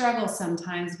that's a struggle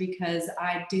sometimes, because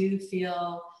I do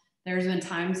feel there's been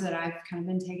times that I've kind of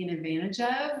been taken advantage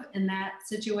of in that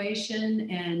situation.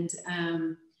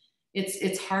 And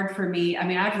it's hard for me. I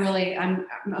mean, I'm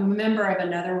a member of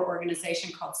another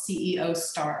organization called CEO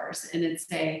Stars, and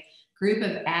it's a group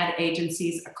of ad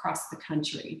agencies across the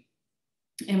country.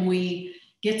 And we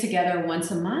get together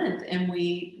once a month and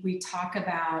we talk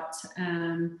about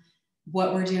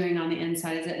what we're doing on the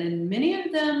inside of it. And many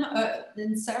of them,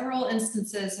 in several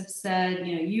instances, have said,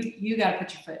 you got to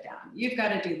put your foot down. You've got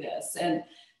to do this. And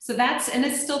so and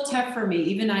it's still tough for me.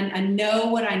 Even I know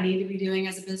what I need to be doing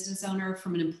as a business owner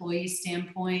from an employee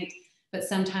standpoint, but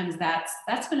sometimes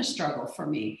that's been a struggle for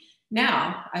me.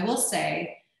 Now, I will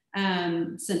say,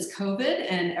 since COVID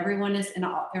and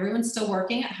everyone's still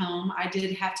working at home, I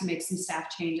did have to make some staff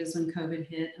changes when COVID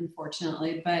hit,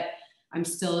 unfortunately, but I'm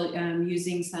still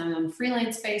using some on a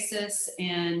freelance basis,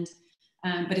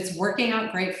 but it's working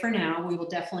out great for now. We will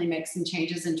definitely make some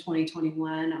changes in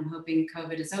 2021. I'm hoping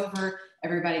COVID is over,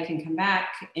 everybody can come back,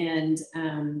 and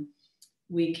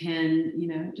we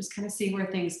can, just kind of see where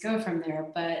things go from there.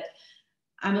 But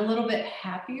I'm a little bit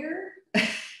happier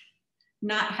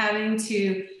not having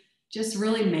to just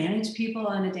really manage people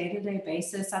on a day-to-day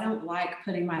basis. I don't like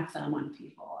putting my thumb on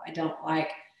people. I don't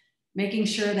like making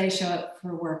sure they show up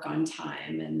for work on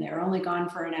time and they're only gone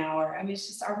for an hour. I mean, it's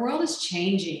just, our world is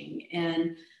changing.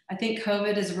 And I think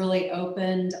COVID has really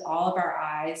opened all of our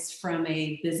eyes from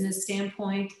a business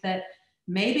standpoint that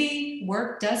maybe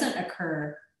work doesn't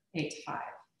occur 8 to 5.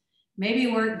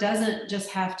 Maybe work doesn't just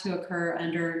have to occur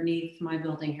underneath my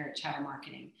building here at Chatter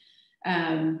Marketing.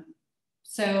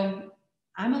 So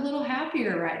I'm a little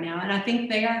happier right now, and I think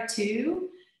they are too.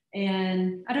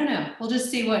 And I don't know, we'll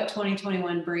just see what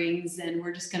 2021 brings, and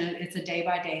we're just it's a day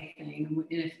by day thing.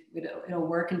 It'll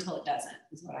work until it doesn't,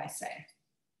 is what I say.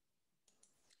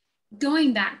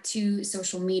 Going back to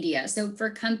social media. So for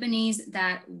companies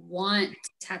that want to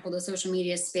tackle the social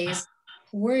media space,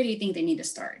 where do you think they need to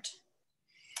start?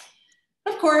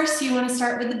 Of course, you want to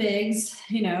start with the bigs,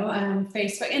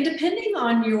 Facebook, and depending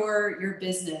on your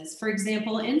business. For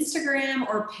example, Instagram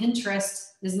or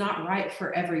Pinterest is not right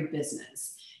for every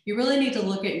business. You really need to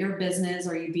look at your business.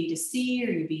 Are you B2C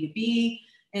or you B2B?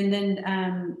 And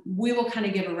then we will kind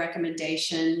of give a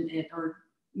recommendation,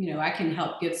 I can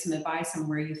help give some advice on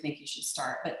where you think you should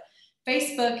start. But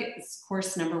Facebook is, of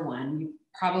course, number one. You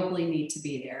probably need to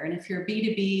be there. And if you're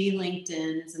B2B,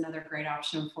 LinkedIn is another great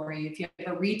option for you. If you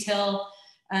have a retail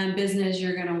business,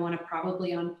 you're going to want to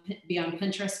probably be on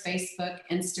Pinterest, Facebook,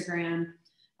 Instagram,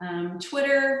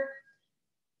 Twitter.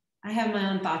 I have my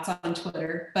own thoughts on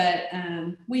Twitter, but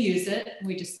we use it.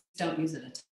 We just don't use it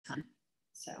a ton.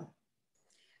 So,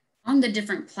 on the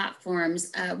different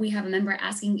platforms, we have a member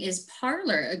asking, is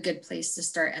Parler a good place to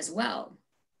start as well?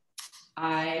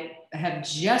 I have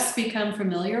just become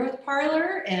familiar with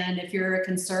Parler, and if you're a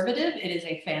conservative, it is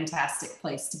a fantastic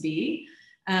place to be.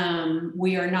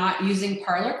 We are not using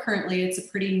Parler currently. It's a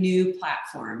pretty new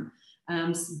platform,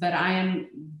 but I am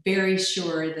very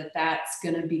sure that that's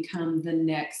going to become the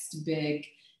next big,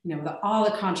 with all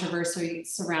the controversy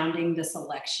surrounding this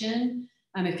election.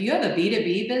 If you have a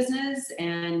B2B business,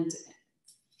 and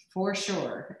for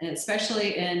sure, and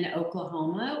especially in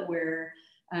Oklahoma, where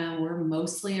we're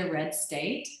mostly a red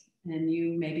state, and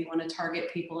you maybe want to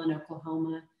target people in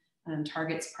Oklahoma.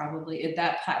 Target's probably,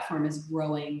 that platform is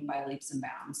growing by leaps and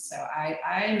bounds. So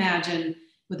I imagine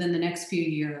within the next few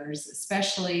years,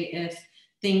 especially if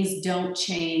things don't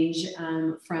change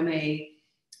from a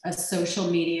social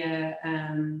media,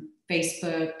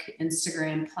 Facebook,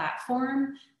 Instagram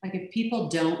platform, like if people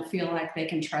don't feel like they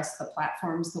can trust the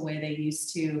platforms the way they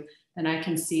used to, then I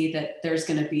can see that there's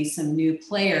going to be some new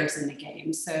players in the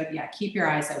game. So yeah, keep your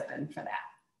eyes open for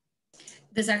that.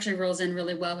 This actually rolls in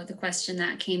really well with the question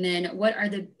that came in. What are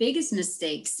the biggest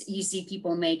mistakes you see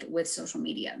people make with social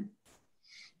media?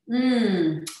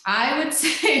 I would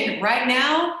say right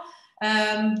now,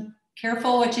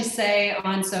 careful what you say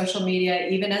on social media,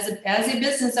 even as a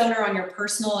business owner on your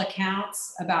personal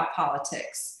accounts about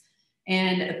politics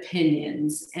and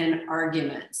opinions and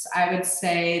arguments. I would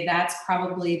say that's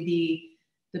probably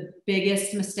the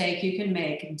biggest mistake you can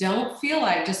make. Don't feel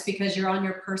like just because you're on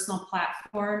your personal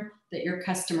platform that your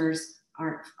customers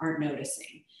aren't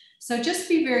noticing. So just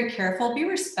be very careful, be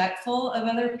respectful of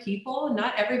other people.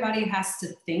 Not everybody has to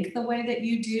think the way that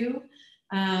you do.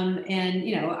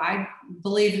 I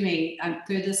believe me,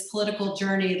 through this political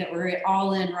journey that we're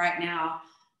all in right now,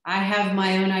 I have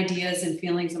my own ideas and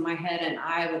feelings in my head, and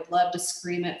I would love to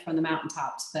scream it from the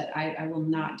mountaintops, but I will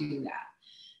not do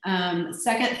that.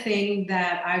 Second thing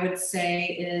that I would say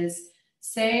is,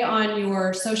 say on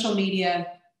your social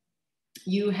media,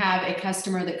 you have a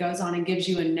customer that goes on and gives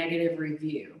you a negative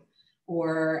review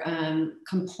or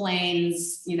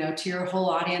complains, to your whole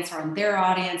audience or on their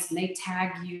audience, and they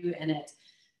tag you in it.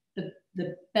 The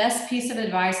the best piece of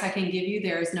advice I can give you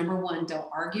there is, number one, don't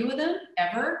argue with them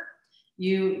ever.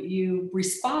 You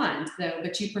respond though,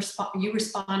 but you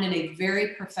respond in a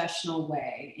very professional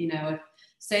way. You know, if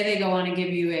say they go on and give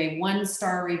you a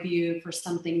 1-star review for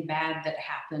something bad that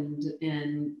happened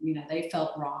and, you know, they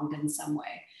felt wronged in some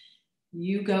way,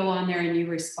 you go on there and you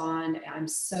respond, I'm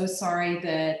so sorry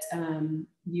that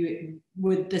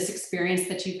with this experience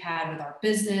that you've had with our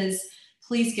business,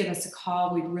 please give us a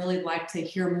call. We'd really like to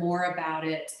hear more about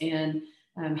it, and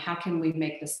how can we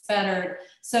make this better?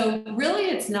 So really,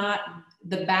 it's not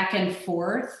the back and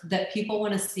forth that people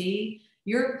want to see.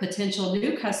 Your potential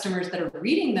new customers that are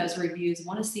reading those reviews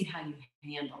want to see how you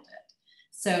handled it.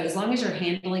 So as long as you're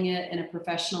handling it in a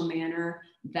professional manner,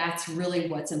 that's really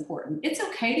what's important. It's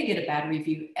okay to get a bad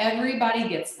review. Everybody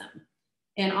gets them.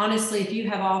 And honestly, if you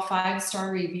have all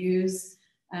 5-star reviews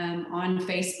on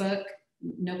Facebook,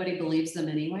 nobody believes them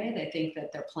anyway. They think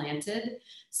that they're planted.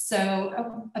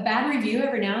 So a bad review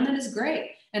every now and then is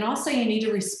great. And also you need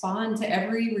to respond to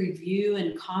every review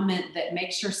and comment that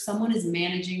makes sure someone is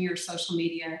managing your social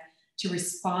media to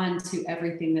respond to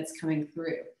everything that's coming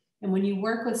through. And when you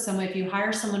work with someone, if you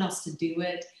hire someone else to do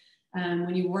it,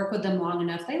 when you work with them long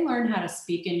enough, they learn how to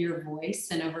speak in your voice.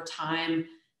 And over time,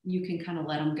 you can kind of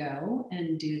let them go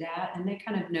and do that. And they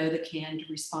kind of know the canned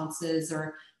responses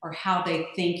or how they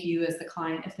think you as the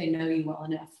client, if they know you well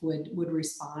enough, would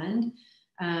respond.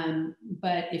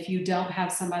 But if you don't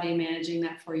have somebody managing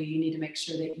that for you, you need to make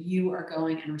sure that you are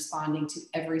going and responding to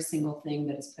every single thing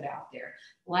that is put out there.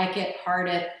 Like it, heart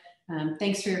it,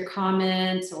 thanks for your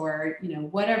comments, or, you know,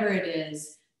 whatever it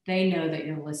is, they know that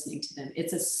you're listening to them.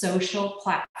 It's a social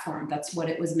platform. That's what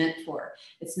it was meant for.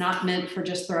 It's not meant for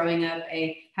just throwing up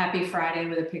a happy Friday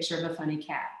with a picture of a funny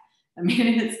cat. I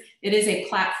mean, it is a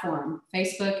platform.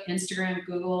 Facebook, Instagram,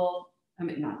 Google,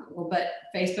 not Google, but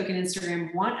Facebook and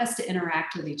Instagram want us to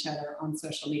interact with each other on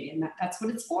social media, and that's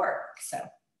what it's for. So.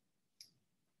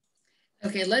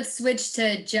 Okay, let's switch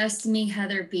to Just Me,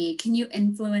 Heather B. Can you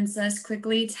influence us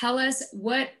quickly? Tell us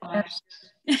what are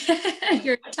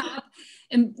your top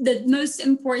and the most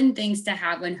important things to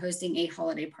have when hosting a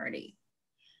holiday party.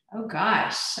 Oh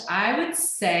gosh, I would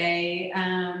say,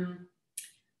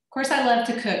 of course, I love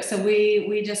to cook. So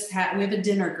we have a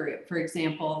dinner group, for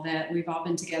example, that we've all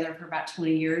been together for about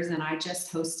 20 years. And I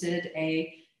just hosted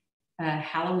a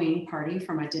Halloween party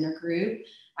for my dinner group.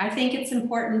 I think it's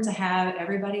important to have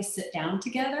everybody sit down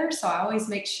together. So I always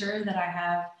make sure that I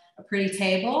have a pretty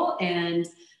table and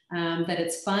that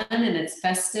it's fun and it's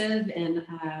festive. And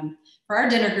for our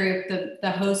dinner group,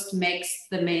 the host makes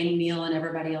the main meal and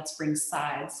everybody else brings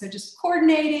sides. So just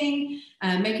coordinating,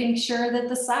 making sure that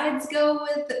the sides go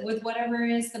with whatever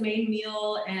is the main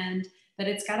meal and that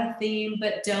it's got a theme,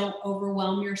 but don't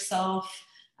overwhelm yourself.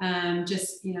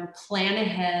 Just, you know, plan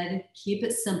ahead, keep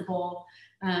it simple,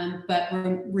 but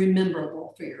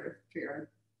rememberable for your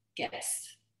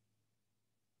guests.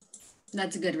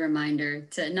 That's a good reminder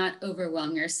to not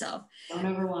overwhelm yourself. Don't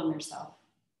overwhelm yourself.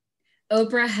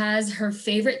 Oprah has her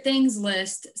favorite things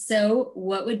list. So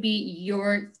what would be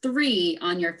your 3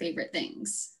 on your favorite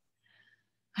things?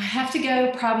 I have to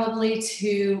go probably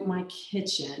to my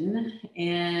kitchen,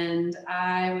 and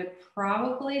I would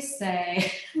probably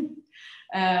say,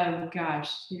 oh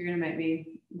gosh, you're gonna make me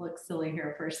look silly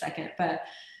here for a second, but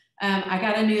I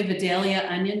got a new Vidalia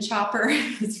onion chopper.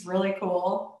 It's really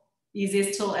cool.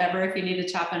 Easiest tool ever. If you need to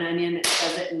chop an onion, it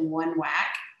does it in one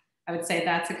whack. I would say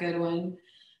that's a good one.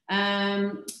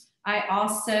 I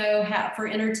also have, for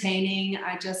entertaining,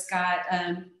 I just got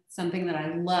something that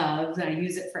I love, and I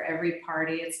use it for every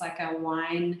party. It's like a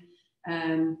wine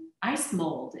ice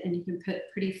mold, and you can put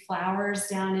pretty flowers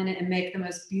down in it and make the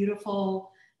most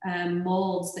beautiful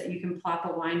molds that you can plop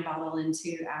a wine bottle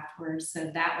into afterwards.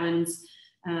 So that one's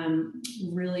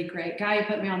really great. Guy, you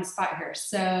put me on the spot here.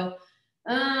 So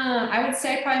I would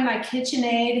say probably my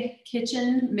KitchenAid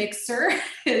kitchen mixer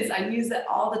is, I use it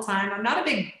all the time. I'm not a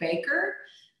big baker.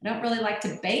 I don't really like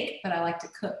to bake, but I like to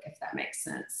cook, if that makes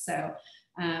sense. So,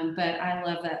 but I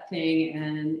love that thing.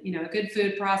 And, you know, a good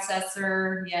food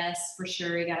processor, yes, for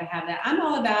sure. You got to have that. I'm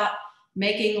all about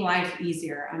making life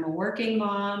easier. I'm a working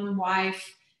mom,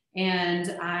 wife, and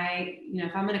you know,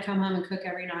 if I'm going to come home and cook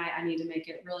every night, I need to make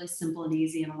it really simple and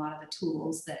easy, and a lot of the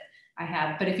tools that I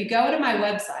have. But if you go to my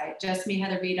website,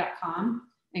 justmeheatherb.com,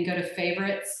 and go to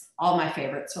favorites, all my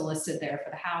favorites are listed there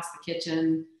for the house, the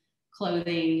kitchen,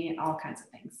 clothing, all kinds of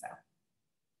things. So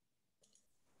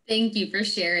thank you for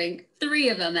sharing 3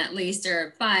 of them at least,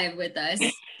 or 5 with us.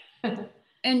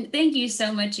 And thank you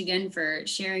so much again for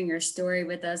sharing your story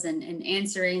with us and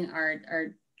answering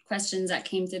our questions that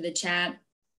came through the chat.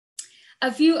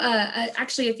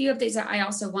 Actually a few updates that I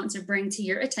also want to bring to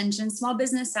your attention. Small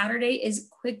Business Saturday is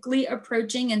quickly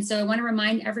approaching. And so I want to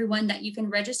remind everyone that you can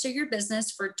register your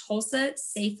business for Tulsa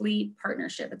Safely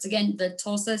Partnership. It's again, the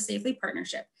Tulsa Safely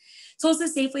Partnership. Tulsa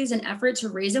Safely is an effort to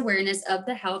raise awareness of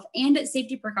the health and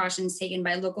safety precautions taken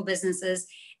by local businesses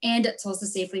and Tulsa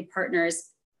Safely partners.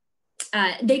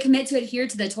 They commit to adhere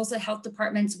to the Tulsa Health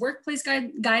Department's workplace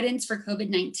guidance for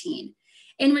COVID-19.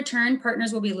 In return,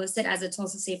 partners will be listed as a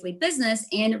Tulsa Safely business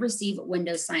and receive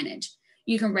window signage.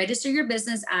 You can register your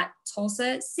business at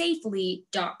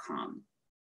tulsasafely.com.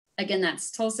 Again,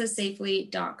 that's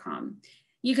tulsasafely.com.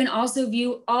 You can also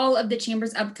view all of the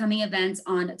Chamber's upcoming events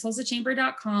on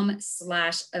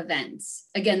tulsachamber.com/events.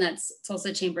 Again, that's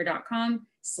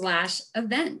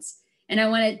tulsachamber.com/events. And I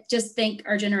want to just thank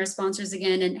our generous sponsors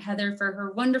again, and Heather for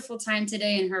her wonderful time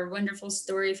today and her wonderful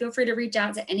story. Feel free to reach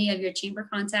out to any of your chamber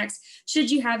contacts should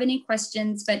you have any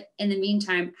questions. But in the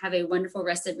meantime, have a wonderful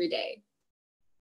rest of your day.